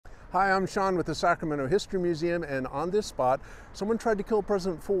Hi, I'm Shawn with the Sacramento History Museum, and on this spot, someone tried to kill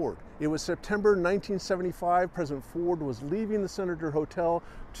President Ford. It was September 1975. President Ford was leaving the Senator Hotel,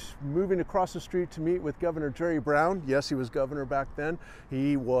 moving across the street to meet with Governor Jerry Brown. Yes, he was governor back then.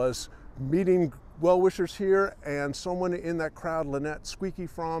 He was meeting well-wishers here, and someone in that crowd, Lynette, Squeaky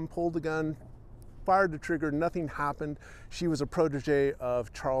Fromme, pulled the gun, fired the trigger, nothing happened. She was a protege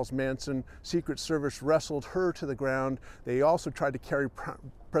of Charles Manson. Secret Service wrestled her to the ground. They also tried to carry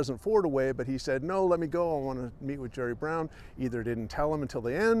President Ford away, but he said, no, let me go, I want to meet with Jerry Brown. Either didn't tell him until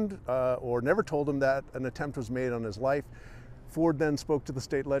the end, or never told him that an attempt was made on his life. Ford then spoke to the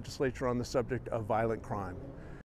state legislature on the subject of violent crime.